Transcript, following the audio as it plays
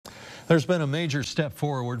There's been a major step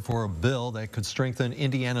forward for a bill that could strengthen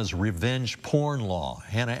Indiana's revenge porn law.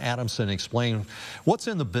 Hannah Adamson explained what's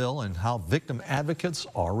in the bill and how victim advocates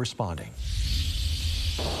are responding.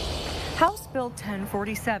 House Bill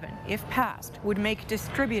 1047, if passed, would make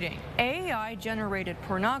distributing AI-generated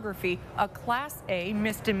pornography a Class A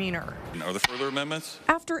misdemeanor. Are there further amendments?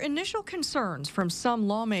 After initial concerns from some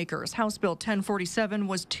lawmakers, House Bill 1047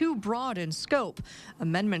 was too broad in scope.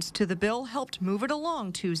 Amendments to the bill helped move it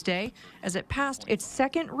along Tuesday as it passed its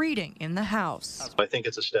second reading in the House. I think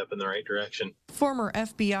it's a step in the right direction. Former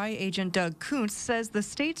FBI agent Doug Kuntz says the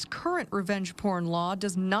state's current revenge porn law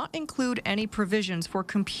does not include any provisions for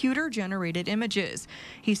computer-generated images.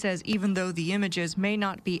 He says even though the images may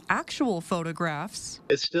not be actual photographs,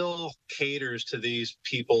 it still caters to these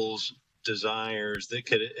people's desires that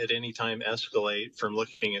could at any time escalate from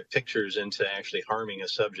looking at pictures into actually harming a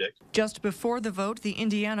subject. Just before the vote, the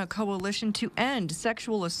Indiana Coalition to End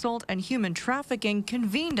Sexual Assault and Human Trafficking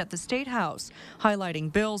convened at the State House,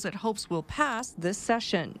 highlighting bills it hopes will pass this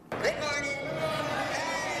session.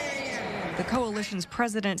 The coalition's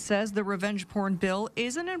president says the revenge porn bill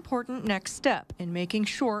is an important next step in making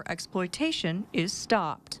sure exploitation is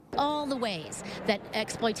stopped. All the ways that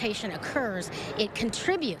exploitation occurs, it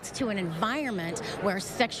contributes to an environment where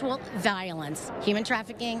sexual violence, human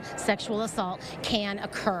trafficking, sexual assault can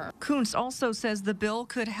occur. Kuntz also says the bill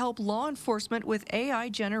could help law enforcement with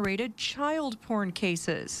AI-generated child porn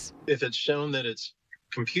cases. If it's shown that it's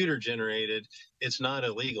computer generated, it's not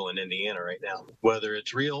illegal in Indiana right now. Whether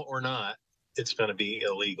it's real or not, it's going to be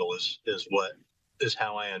illegal is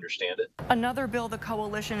how I understand it. Another bill the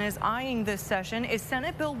coalition is eyeing this session is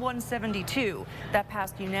Senate Bill 172 that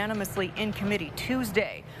passed unanimously in committee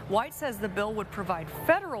Tuesday. White says the bill would provide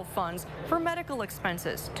federal funds for medical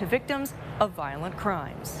expenses to victims of violent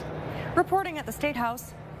crimes. Reporting at the State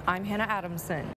House, I'm Hannah Adamson.